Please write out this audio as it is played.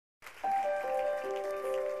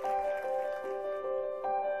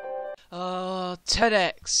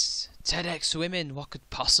TEDx! TEDx women, what could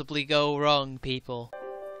possibly go wrong, people?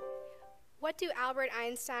 What do Albert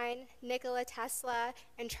Einstein, Nikola Tesla,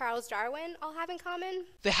 and Charles Darwin all have in common?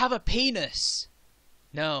 They have a penis!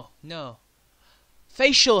 No.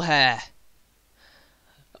 Facial hair!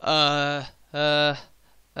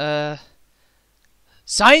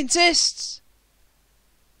 Scientists?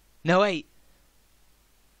 No, wait.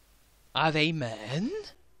 Are they men?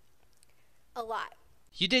 A lot.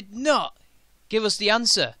 You did not give us the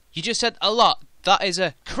answer. You just said a lot. That is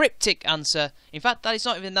a cryptic answer. In fact, that is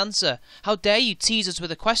not even an answer. How dare you tease us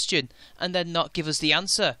with a question and then not give us the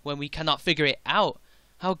answer when we cannot figure it out?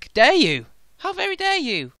 How dare you? How very dare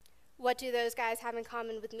you? What do those guys have in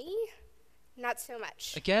common with me? Not so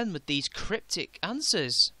much. Again, with these cryptic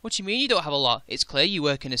answers. What do you mean you don't have a lot? It's clear you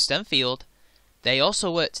work in a STEM field. They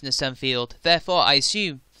also worked in a STEM field. Therefore, I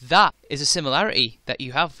assume that is a similarity that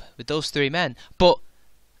you have with those three men. But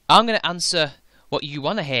I'm going to answer what you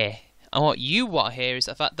want to hear. And what you want to hear is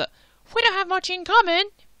the fact that we don't have much in common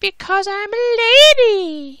because I'm a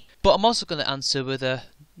lady. But I'm also going to answer with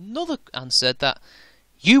another answer that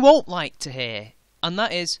you won't like to hear. And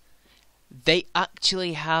that is, they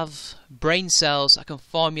actually have brain cells that can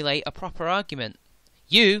formulate a proper argument.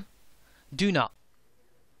 You do not.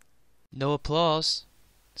 No applause.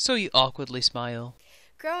 So you awkwardly smile.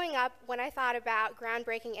 Growing up, when I thought about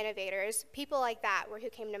groundbreaking innovators, people like that were who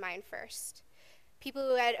came to mind first. People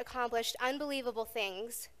who had accomplished unbelievable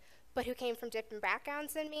things, but who came from different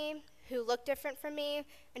backgrounds than me, who looked different from me,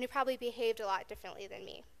 and who probably behaved a lot differently than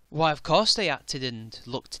me. Why, of course they acted and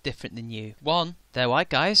looked different than you. 1, they're white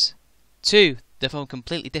guys. 2, they're from a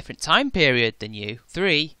completely different time period than you.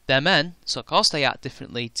 3, they're men, so of course they act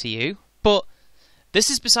differently to you. But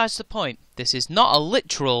this is besides the point. This is not a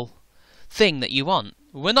literal thing that you want.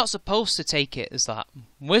 We're not supposed to take it as that.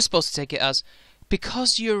 We're supposed to take it as,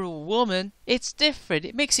 because you're a woman, it's different.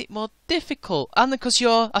 It makes it more difficult. And because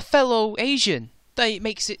you're a fellow Asian, that it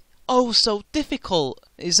makes it oh so difficult.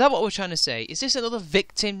 Is that what we're trying to say? Is this another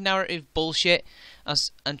victim narrative bullshit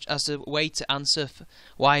as a way to answer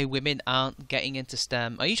why women aren't getting into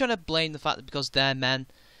STEM? Are you trying to blame the fact that because they're men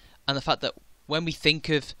and the fact that when we think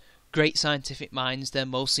of great scientific minds, they're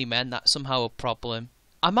mostly men, that's somehow a problem?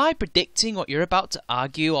 Am I predicting what you're about to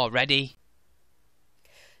argue already?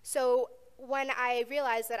 So when I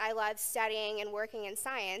realized that I loved studying and working in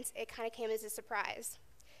science, it kind of came as a surprise.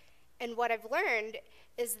 And what I've learned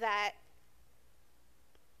is that...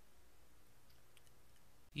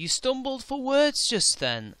 You stumbled for words just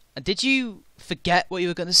then. Did you forget what you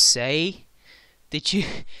were going to say? Did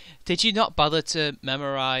you not bother to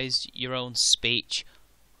memorize your own speech?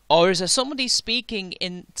 Or is there somebody speaking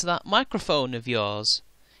into that microphone of yours?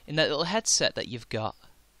 In that little headset that you've got?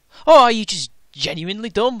 Or are you just genuinely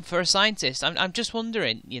dumb for a scientist? I'm just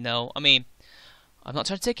wondering, you know. I mean, I'm not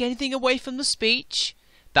trying to take anything away from the speech.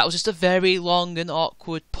 That was just a very long and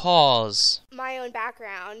awkward pause. My own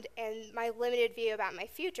background and my limited view about my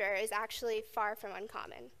future is actually far from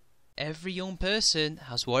uncommon. Every young person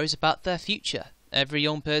has worries about their future. Every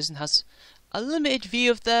young person has a limited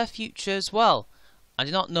view of their future as well. I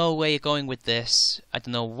do not know where you're going with this. I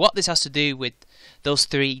don't know what this has to do with those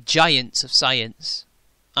three giants of science.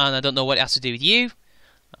 And I don't know what it has to do with you,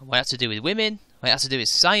 what it has to do with women, what it has to do with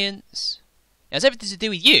science. It has everything to do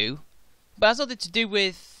with you, but it has nothing to do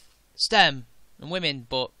with STEM and women,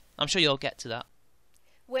 but I'm sure you'll get to that.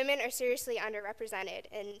 Women are seriously underrepresented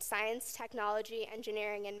in science, technology,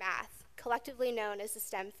 engineering, and math, collectively known as the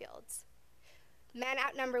STEM fields. Men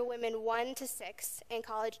outnumber women 1 to 6 in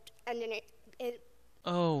college engineering.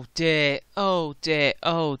 Oh dear,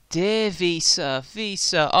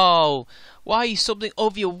 Visa, oh, why are you stumbling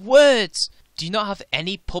over your words? Do you not have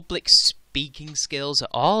any public speaking skills at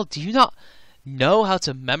all? Do you not know how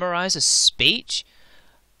to memorize a speech?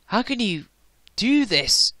 How can you do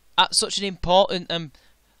this at such an important and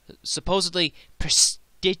supposedly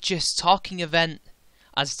prestigious talking event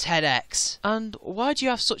as TEDx? And why do you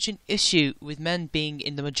have such an issue with men being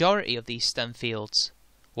in the majority of these STEM fields?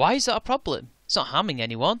 Why is that a problem? It's not harming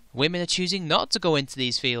anyone. Women are choosing not to go into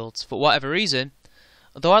these fields for whatever reason.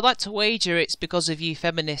 Although I'd like to wager it's because of you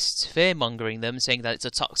feminists fear-mongering them, saying that it's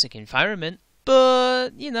a toxic environment.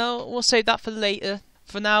 But, you know, we'll save that for later.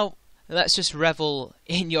 For now, let's just revel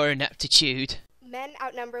in your ineptitude. Men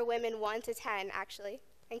outnumber women 1 to 10, actually,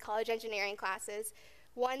 in college engineering classes,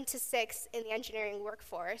 1 to 6 in the engineering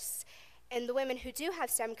workforce. And the women who do have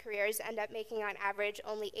STEM careers end up making, on average,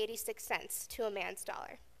 only 86 cents to a man's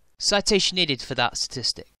dollar. Citation needed for that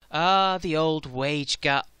statistic. The old wage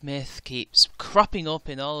gap myth keeps cropping up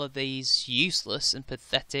in all of these useless and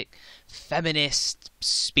pathetic feminist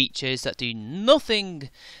speeches that do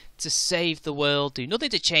nothing to save the world, do nothing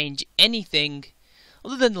to change anything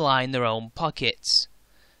other than line their own pockets,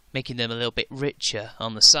 making them a little bit richer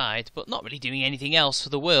on the side, but not really doing anything else for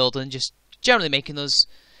the world, and just generally making us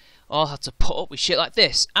all have to put up with shit like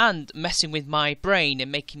this, and messing with my brain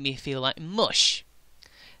and making me feel like mush.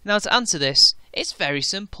 Now, to answer this, it's very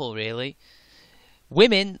simple, really.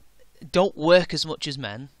 Women don't work as much as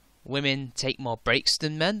men. Women take more breaks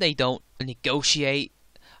than men. They don't negotiate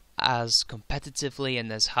as competitively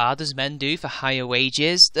and as hard as men do for higher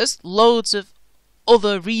wages. There's loads of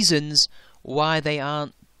other reasons why they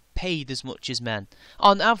aren't paid as much as men,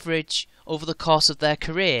 on average, over the course of their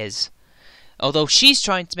careers. Although she's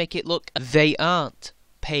trying to make it look they aren't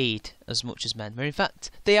paid as much as men, where in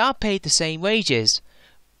fact they are paid the same wages,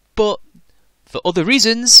 but for other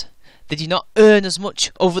reasons they do not earn as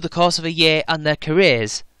much over the course of a year and their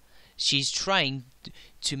careers. She's trying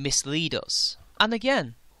to mislead us. And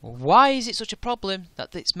again, why is it such a problem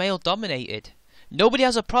that it's male dominated? Nobody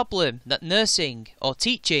has a problem that nursing or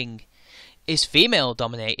teaching is female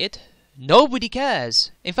dominated. Nobody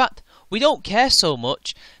cares. In fact, we don't care so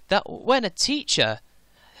much that when a teacher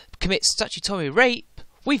commits statutory rape,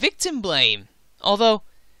 we victim blame. Although,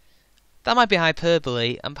 that might be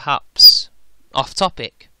hyperbole and perhaps off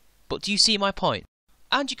topic. But do you see my point?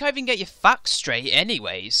 And you can't even get your facts straight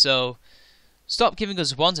anyway, so stop giving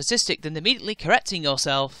us one statistic then immediately correcting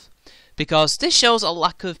yourself, because this shows a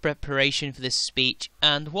lack of preparation for this speech,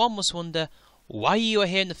 and one must wonder why you are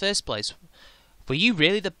here in the first place. Were you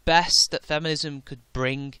really the best that feminism could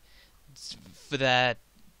bring for their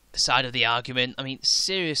side of the argument? I mean,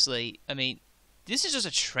 seriously, this is just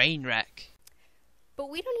a train wreck. But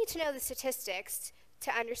we don't need to know the statistics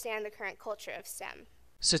to understand the current culture of STEM.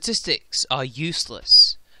 Statistics are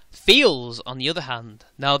useless. Feels, on the other hand,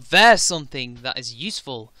 now there's something that is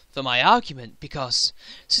useful for my argument, because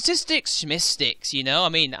statistics schmistics, you know?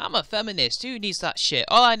 I'm a feminist, who needs that shit?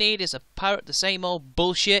 All I need is to parrot the same old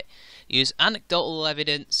bullshit, use anecdotal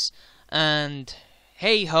evidence, and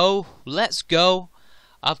hey ho, let's go.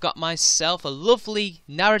 I've got myself a lovely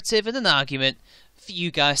narrative and an argument for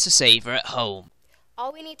you guys to savour at home.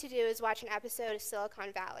 All we need to do is watch an episode of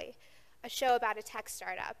Silicon Valley, a show about a tech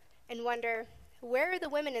startup, and wonder, where are the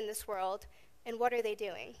women in this world, and what are they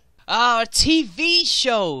doing? Ah, a TV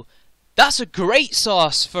show! That's a great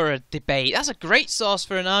source for a debate. That's a great source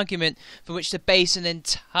for an argument for which to base an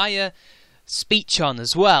entire speech on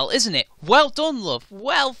as well, isn't it? Well done, love.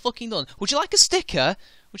 Well fucking done. Would you like a sticker?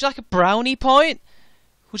 Would you like a brownie point?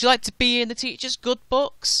 Would you like to be in the teacher's good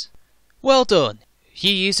books? Well done.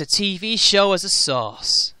 You used a TV show as a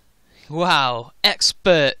source. Wow.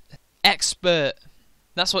 Expert. Expert.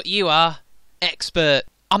 That's what you are. Expert.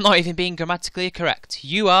 I'm not even being grammatically correct.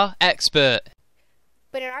 You are expert.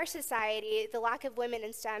 But in our society, the lack of women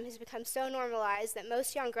in STEM has become so normalized that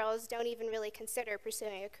most young girls don't even really consider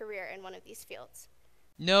pursuing a career in one of these fields.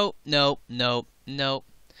 No. You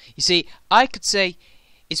see, I could say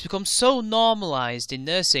it's become so normalised in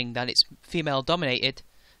nursing that it's female dominated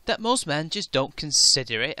that most men just don't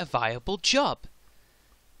consider it a viable job.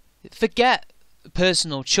 Forget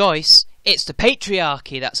personal choice, it's the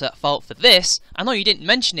patriarchy that's at fault for this. I know you didn't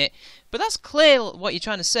mention it, but that's clear what you're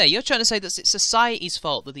trying to say. You're trying to say that it's society's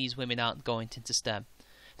fault that these women aren't going into STEM,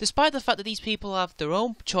 despite the fact that these people have their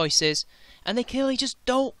own choices and they clearly just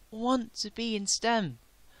don't want to be in STEM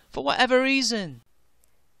for whatever reason.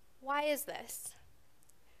 Why is this?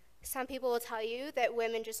 Some people will tell you that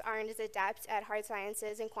women just aren't as adept at hard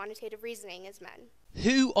sciences and quantitative reasoning as men.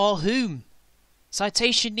 Who or whom?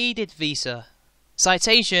 Citation needed, Visa.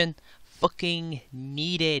 Citation fucking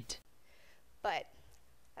needed. But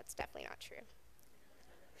that's definitely not true.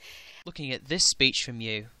 Looking at this speech from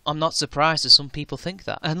you, I'm not surprised that some people think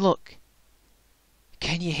that. And look,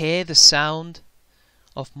 can you hear the sound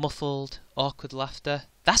of muffled, awkward laughter?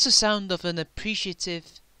 That's the sound of an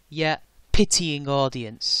appreciative, yet pitying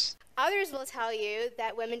audience. Others will tell you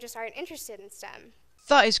that women just aren't interested in STEM.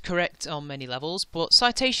 That is correct on many levels, but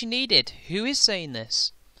citation needed. Who is saying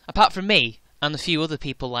this? Apart from me, and a few other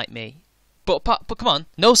people like me. But come on,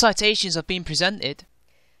 no citations have been presented.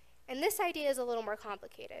 And this idea is a little more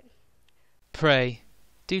complicated. Pray,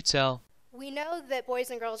 do tell. We know that boys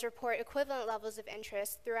and girls report equivalent levels of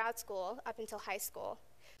interest throughout school up until high school.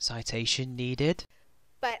 Citation needed.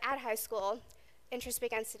 But at high school, interest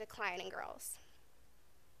begins to decline in girls.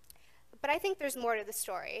 But I think there's more to the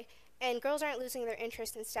story, and girls aren't losing their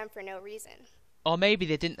interest in STEM for no reason. Or maybe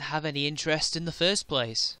they didn't have any interest in the first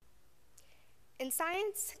place. In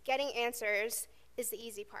science, getting answers is the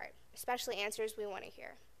easy part, especially answers we want to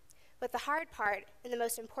hear. But the hard part, and the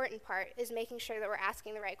most important part, is making sure that we're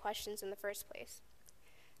asking the right questions in the first place.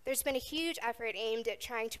 There's been a huge effort aimed at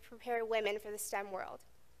trying to prepare women for the STEM world.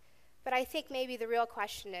 But I think maybe the real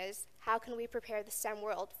question is, how can we prepare the STEM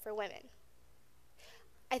world for women?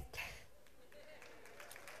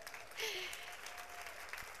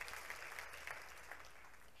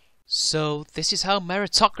 So this is how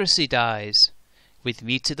meritocracy dies, with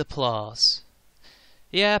muted applause.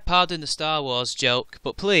 Yeah, pardon the Star Wars joke,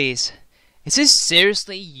 but please, is this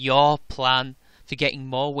seriously your plan for getting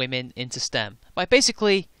more women into STEM? By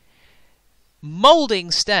basically moulding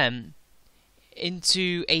STEM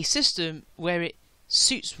into a system where it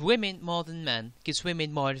suits women more than men, gives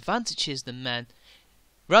women more advantages than men,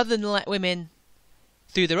 rather than let women,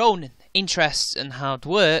 through their own interests and hard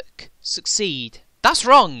work, succeed. That's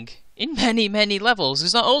wrong in many, many levels.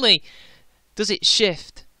 Because not only does it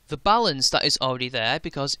shift the balance that is already there,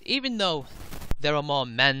 because even though there are more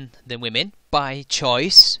men than women by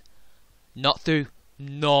choice, not through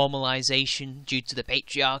normalization due to the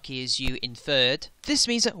patriarchy as you inferred, this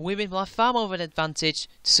means that women will have far more of an advantage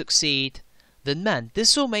to succeed than men.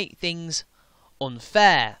 This will make things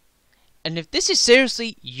unfair. And if this is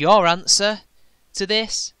seriously your answer to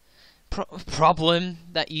this problem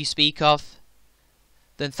that you speak of,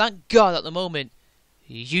 then thank God at the moment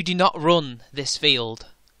you do not run this field,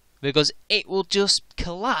 because it will just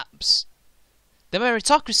collapse. The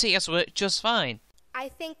meritocracy has worked just fine. I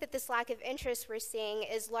think that this lack of interest we're seeing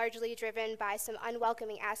is largely driven by some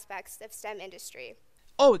unwelcoming aspects of STEM industry.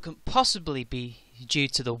 Oh, it couldn't possibly be due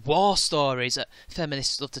to the war stories that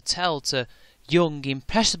feminists love to tell to young,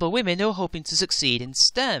 impressionable women who are hoping to succeed in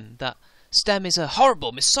STEM. That STEM is a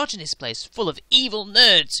horrible, misogynist place full of evil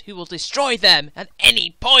nerds who will destroy them at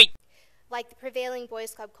any point. Like the prevailing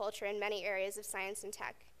boys' club culture in many areas of science and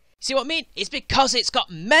tech. See what I mean? It's because it's got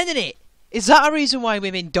men in it. Is that a reason why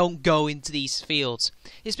women don't go into these fields?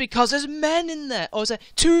 It's because there's men in there. Or is there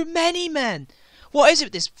too many men? What is it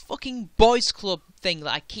with this fucking boys' club thing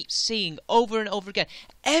that I keep seeing over and over again?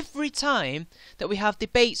 Every time that we have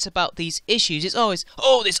debates about these issues, it's always,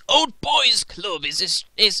 oh, this old boys' club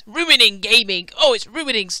is ruining gaming. Oh, it's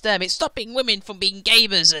ruining STEM. It's stopping women from being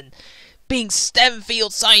gamers and being STEM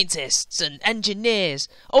field scientists and engineers.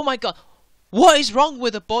 Oh my God. What is wrong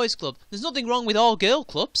with a boys' club? There's nothing wrong with all girl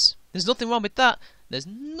clubs. There's nothing wrong with that. There's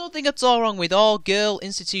nothing at all wrong with all girl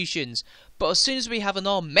institutions. But as soon as we have an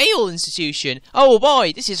all male institution, oh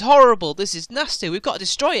boy, this is horrible, this is nasty, we've got to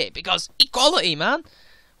destroy it because equality, man.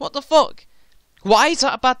 What the fuck? Why is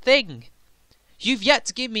that a bad thing? You've yet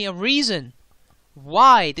to give me a reason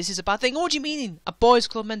why this is a bad thing. What do you mean, a boys'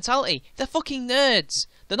 club mentality? They're fucking nerds.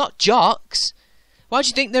 They're not jocks. Why do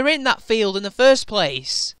you think they're in that field in the first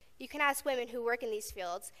place? You can ask women who work in these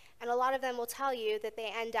fields, and a lot of them will tell you that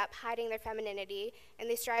they end up hiding their femininity and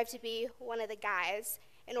they strive to be one of the guys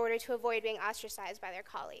in order to avoid being ostracized by their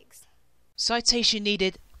colleagues. Citation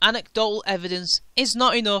needed. Anecdotal evidence is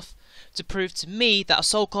not enough to prove to me that a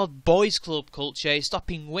so-called boys' club culture is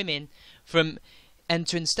stopping women from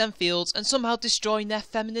entering STEM fields and somehow destroying their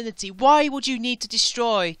femininity. Why would you need to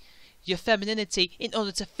destroy your femininity in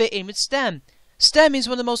order to fit in with STEM? STEM is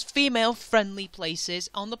one of the most female-friendly places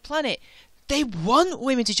on the planet. They want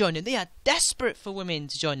women to join them. They are desperate for women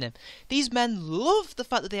to join them. These men love the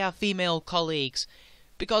fact that they have female colleagues.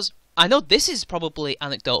 Because, I know this is probably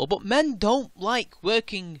anecdotal, but men don't like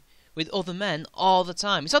working with other men all the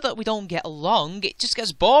time. It's not that we don't get along, it just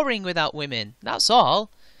gets boring without women. That's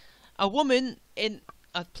all. A woman in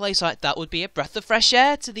a place like that would be a breath of fresh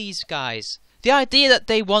air to these guys. The idea that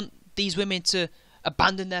they want these women to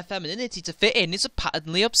abandon their femininity to fit in is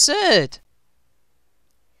patently absurd.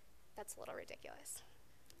 That's a little ridiculous.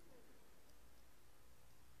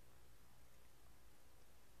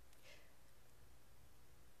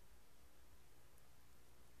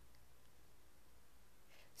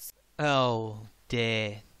 Oh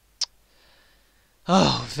dear.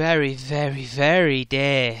 Oh, very, very, very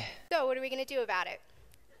dear. So what are we going to do about it?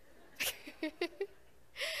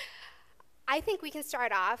 I think we can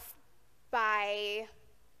start off by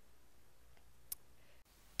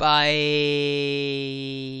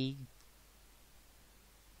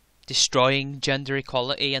destroying gender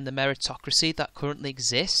equality and the meritocracy that currently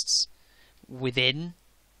exists within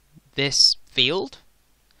this field.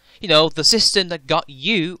 You know, the system that got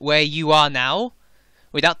you where you are now.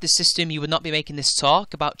 Without this system, you would not be making this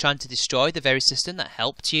talk about trying to destroy the very system that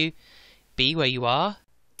helped you be where you are.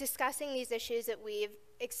 Discussing these issues that we've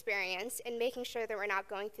experienced and making sure that we're not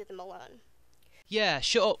going through them alone. Yeah,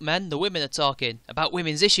 shut up, men. The women are talking about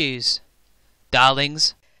women's issues.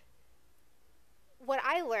 Darlings. What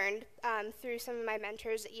I learned through some of my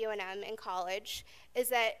mentors at UNM in college is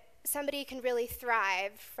that somebody can really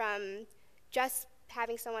thrive from just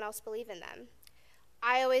having someone else believe in them.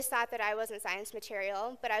 I always thought that I wasn't science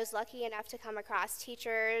material, but I was lucky enough to come across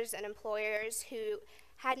teachers and employers who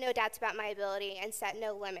had no doubts about my ability and set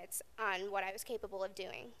no limits on what I was capable of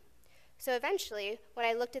doing. So eventually, when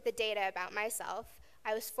I looked at the data about myself,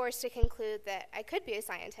 I was forced to conclude that I could be a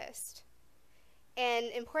scientist. And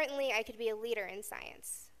importantly, I could be a leader in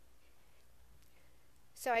science.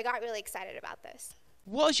 So I got really excited about this.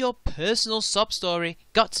 What has your personal sob story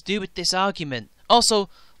got to do with this argument? Also,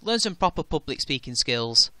 learn some proper public speaking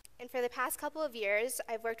skills. And for the past couple of years,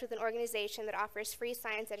 I've worked with an organization that offers free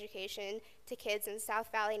science education to kids in the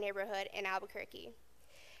South Valley neighborhood in Albuquerque.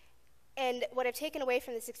 And what I've taken away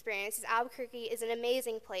from this experience is Albuquerque is an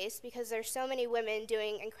amazing place because there's so many women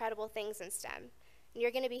doing incredible things in STEM. And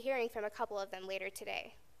you're going to be hearing from a couple of them later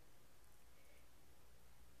today.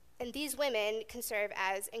 And these women can serve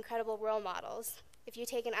as incredible role models. If you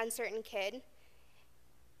take an uncertain kid,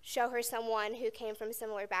 show her someone who came from a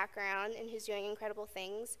similar background and who's doing incredible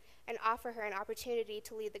things, and offer her an opportunity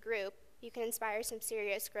to lead the group, you can inspire some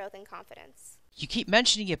serious growth and confidence. You keep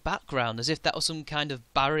mentioning your background as if that was some kind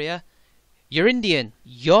of barrier. You're Indian.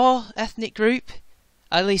 Your ethnic group,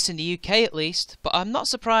 at least in the UK at least, but I'm not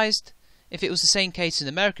surprised if it was the same case in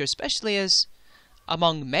America, especially as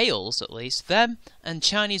among males at least, them and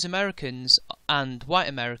Chinese Americans and white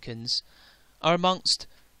Americans are amongst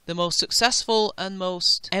the most successful and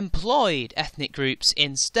most employed ethnic groups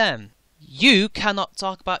in STEM. You cannot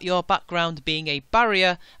talk about your background being a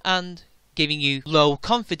barrier and giving you low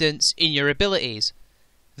confidence in your abilities.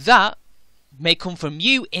 That may come from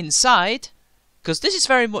you inside, because this is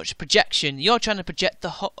very much a projection. You're trying to project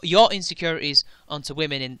your insecurities onto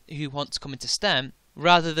women who want to come into STEM,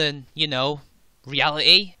 rather than,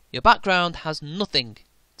 reality. Your background has nothing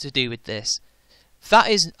to do with this. That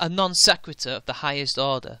is a non sequitur of the highest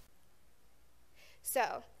order.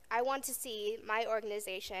 So, I want to see my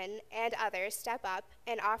organization and others step up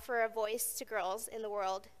and offer a voice to girls in the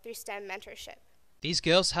world through STEM mentorship. These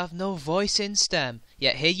girls have no voice in STEM,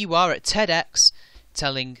 yet here you are at TEDx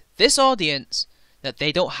telling this audience that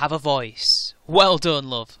they don't have a voice. Well done,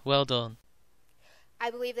 love. Well done.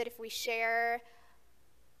 I believe that if we share...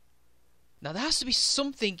 Now there has to be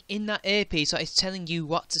something in that earpiece that is telling you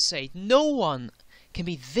what to say. No one can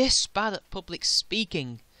be this bad at public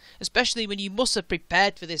speaking, especially when you must have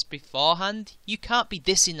prepared for this beforehand. You can't be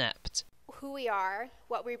this inept. Who we are,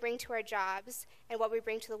 what we bring to our jobs, and what we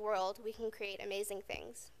bring to the world, we can create amazing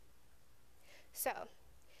things. So,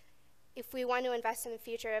 if we want to invest in the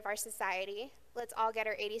future of our society, let's all get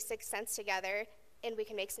our 86 cents together and we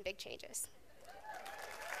can make some big changes.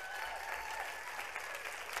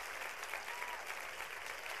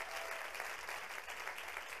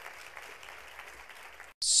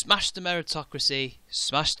 Smash the meritocracy,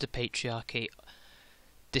 smash the patriarchy,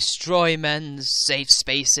 destroy men's safe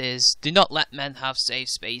spaces, do not let men have safe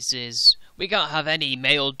spaces. We can't have any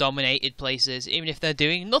male-dominated places, even if they're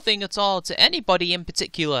doing nothing at all to anybody in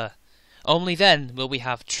particular. Only then will we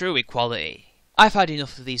have true equality. I've had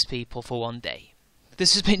enough of these people for one day.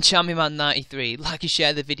 This has been Charmingman93. Like and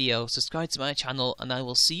share the video, subscribe to my channel, and I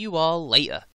will see you all later.